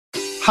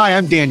Hi,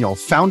 I'm Daniel,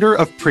 founder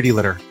of Pretty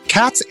Litter.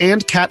 Cats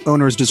and cat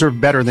owners deserve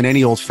better than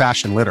any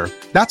old-fashioned litter.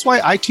 That's why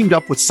I teamed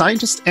up with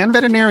scientists and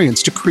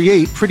veterinarians to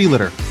create Pretty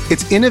Litter.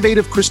 Its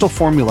innovative crystal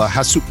formula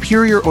has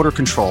superior odor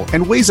control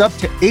and weighs up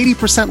to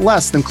 80%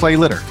 less than clay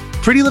litter.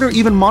 Pretty Litter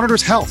even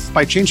monitors health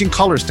by changing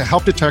colors to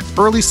help detect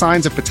early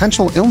signs of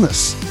potential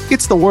illness.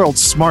 It's the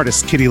world's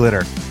smartest kitty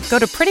litter. Go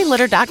to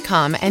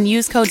prettylitter.com and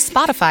use code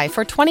SPOTIFY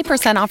for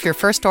 20% off your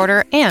first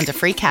order and a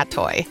free cat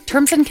toy.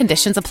 Terms and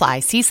conditions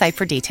apply. See site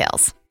for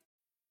details.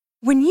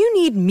 When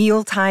you need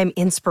mealtime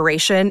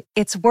inspiration,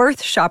 it's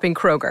worth shopping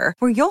Kroger,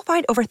 where you'll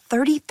find over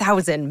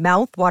 30,000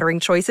 mouth-watering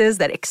choices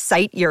that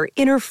excite your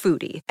inner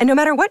foodie. And no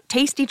matter what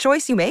tasty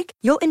choice you make,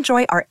 you'll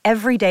enjoy our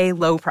everyday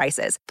low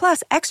prices,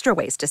 plus extra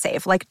ways to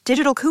save, like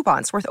digital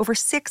coupons worth over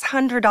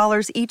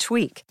 $600 each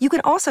week. You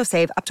can also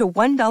save up to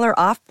 $1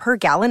 off per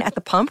gallon at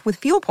the pump with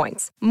fuel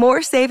points.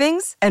 More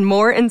savings and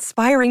more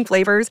inspiring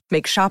flavors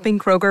make shopping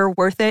Kroger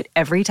worth it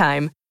every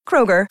time.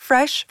 Kroger,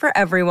 fresh for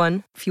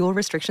everyone. Fuel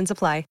restrictions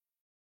apply.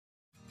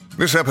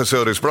 This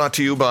episode is brought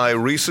to you by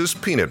Reese's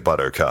Peanut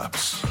Butter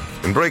Cups.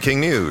 In breaking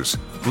news,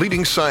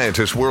 leading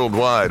scientists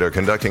worldwide are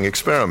conducting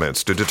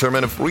experiments to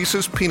determine if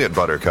Reese's Peanut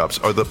Butter Cups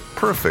are the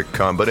perfect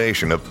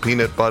combination of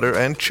peanut butter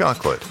and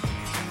chocolate.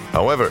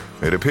 However,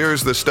 it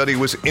appears the study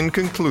was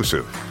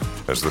inconclusive,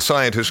 as the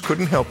scientists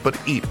couldn't help but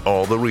eat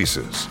all the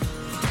Reese's.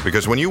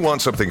 Because when you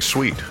want something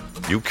sweet,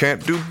 you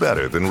can't do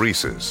better than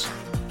Reese's.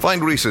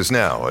 Find Reese's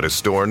now at a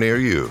store near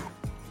you.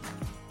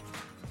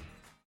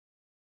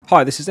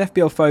 Hi, this is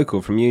FPL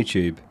Focal from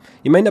YouTube.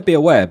 You may not be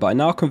aware, but I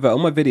now convert all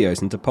my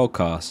videos into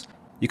podcasts.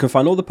 You can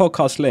find all the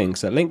podcast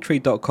links at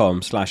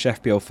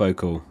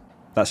linktree.com/FPLFocal.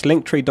 That's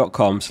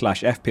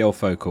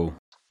linktree.com/FPLFocal.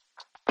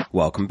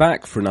 Welcome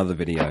back for another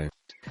video.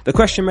 The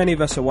question many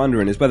of us are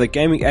wondering is whether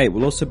Game Week 8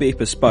 will also be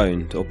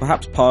postponed, or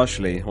perhaps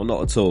partially, or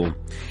not at all.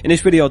 In this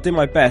video I'll do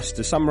my best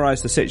to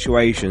summarise the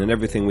situation and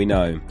everything we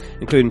know,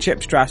 including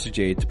chip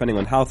strategy depending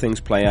on how things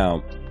play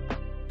out.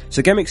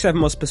 So Game Week 7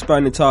 was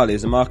postponed entirely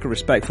as a mark of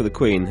respect for the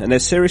Queen, and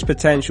there's serious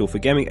potential for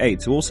Game Week 8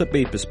 to also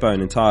be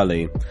postponed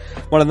entirely.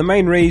 One of the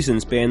main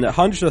reasons being that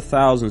hundreds of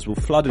thousands will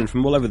flood in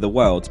from all over the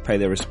world to pay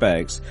their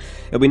respects.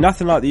 It'll be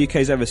nothing like the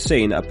UK's ever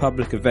seen at a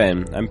public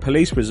event, and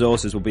police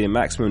resources will be in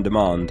maximum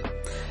demand.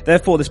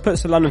 Therefore, this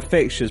puts the London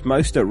fixtures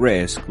most at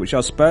risk, which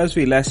are Spurs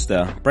v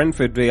Leicester,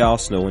 Brentford v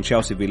Arsenal and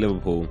Chelsea v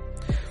Liverpool.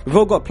 We've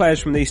all got players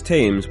from these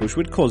teams, which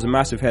would cause a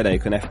massive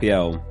headache on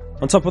FPL.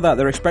 On top of that,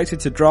 they're expected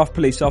to draft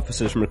police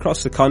officers from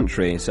across the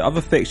country, so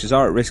other fixtures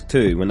are at risk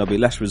too when there'll be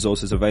less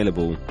resources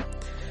available.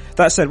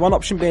 That said, one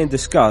option being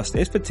discussed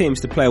is for teams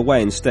to play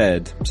away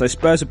instead, so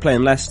Spurs would play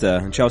in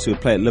Leicester and Chelsea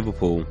would play at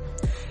Liverpool.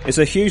 It's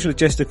a huge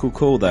logistical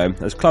call though,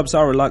 as clubs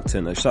are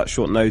reluctant at such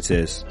short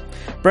notice.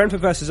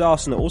 Brentford vs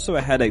Arsenal also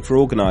a headache for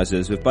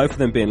organisers, with both of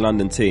them being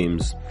London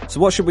teams.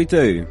 So what should we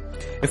do?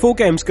 If all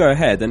games go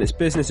ahead, then it's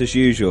business as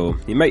usual.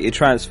 You make your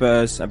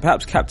transfers and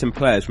perhaps captain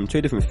players from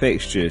two different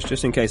fixtures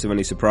just in case of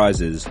any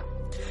surprises.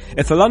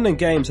 If the London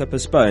games are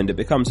postponed, it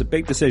becomes a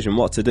big decision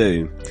what to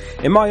do.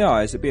 In my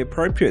eyes, it'd be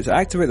appropriate to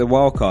activate the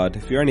wildcard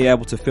if you're only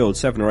able to field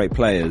 7 or 8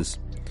 players.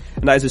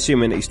 And that is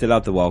assuming that you still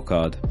have the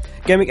wildcard.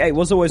 Game Week 8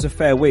 was always a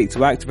fair week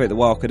to activate the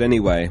wildcard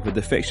anyway, with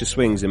the fixture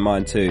swings in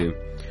mind too.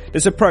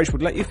 This approach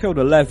would let you field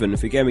 11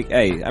 for Game Week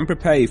 8 and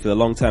prepare you for the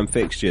long-term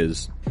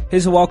fixtures.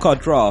 Here's a wildcard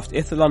draft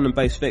if the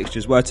London-based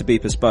fixtures were to be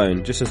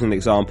postponed, just as an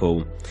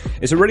example.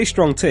 It's a really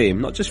strong team,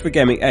 not just for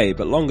Game Week 8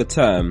 but longer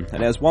term,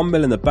 and it has $1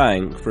 million in the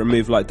bank for a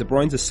move like De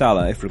Bruyne to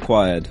Salah if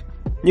required.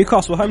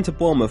 Newcastle home to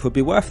Bournemouth would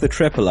be worth the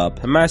triple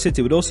up, and Man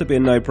City would also be a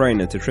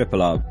no-brainer to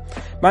triple up.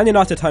 Man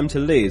United home to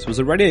Leeds was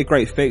already a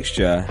great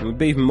fixture, and would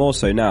be even more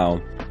so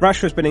now.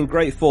 Rashford's been in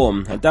great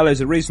form, and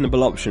Dalot's a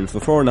reasonable option for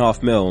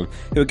 $4.5 million,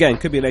 who again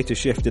could be later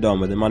shifted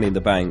on with the money in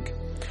the bank.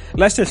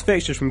 Leicester's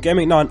fixtures from Game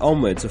Week 9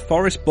 onwards are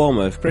Forest,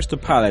 Bournemouth, Crystal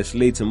Palace,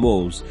 Leeds and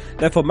Wolves,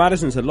 therefore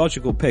Maddison's a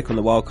logical pick on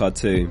the wildcard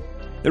too.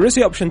 There is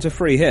the option to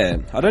free hit.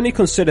 I'd only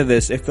consider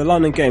this if the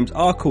London games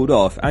are called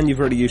off and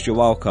you've already used your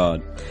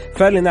wildcard.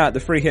 Failing that,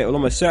 the free hit will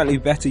almost certainly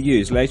be better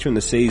used later in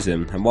the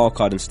season and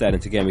wildcard instead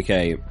into Game Week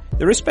 8.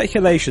 There is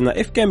speculation that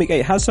if Game Week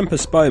 8 has some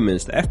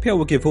postponements, the FPL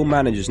will give all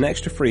managers an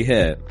extra free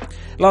hit.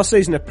 Last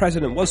season, the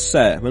precedent was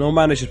set when all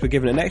managers were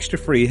given an extra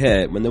free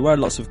hit when there were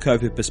lots of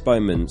COVID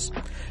postponements.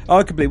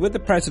 Arguably, with the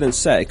precedent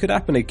set, it could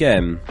happen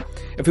again.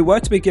 If we were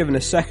to be given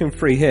a second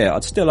free hit,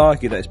 I'd still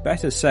argue that it's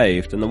better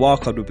saved and the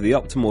wildcard would be the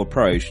optimal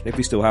approach if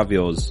we still have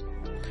yours.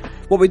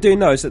 What we do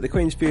know is that the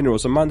Queen's funeral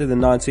is on Monday the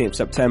 19th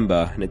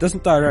September, and it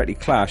doesn't directly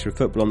clash with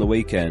football on the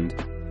weekend,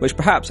 which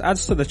perhaps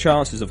adds to the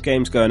chances of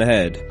games going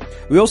ahead.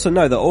 We also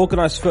know that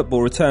organised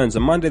football returns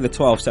on Monday the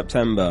 12th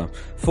September.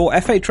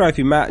 4 FA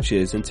Trophy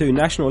matches and 2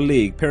 National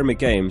League Pyramid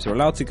games are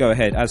allowed to go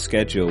ahead as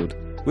scheduled.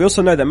 We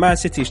also know that Man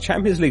City's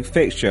Champions League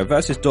fixture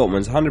versus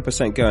Dortmund's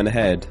 100% going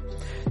ahead.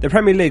 The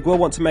Premier League will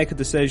want to make a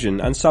decision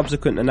and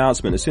subsequent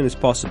announcement as soon as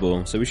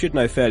possible, so we should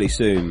know fairly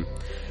soon.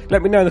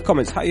 Let me know in the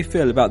comments how you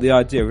feel about the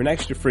idea of an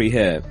extra free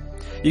hit.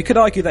 You could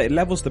argue that it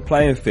levels the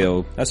playing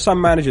field, as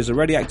some managers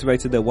already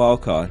activated their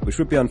wildcard, which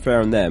would be unfair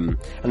on them,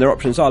 and their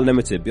options are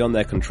limited beyond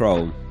their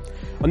control.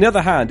 On the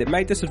other hand, it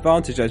may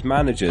disadvantage those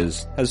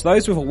managers, as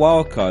those with a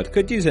wildcard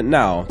could use it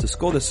now to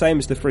score the same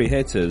as the free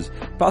hitters,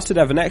 plus to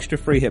have an extra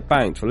free hit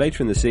banked for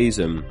later in the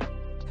season.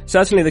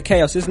 Certainly the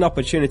chaos is an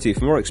opportunity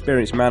for more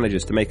experienced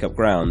managers to make up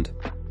ground.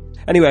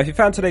 Anyway, if you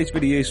found today's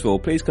video useful,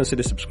 please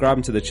consider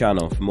subscribing to the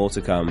channel for more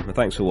to come, and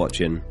thanks for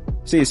watching.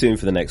 See you soon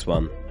for the next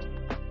one.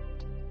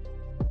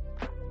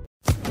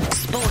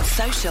 Sports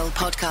Social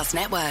Podcast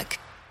Network.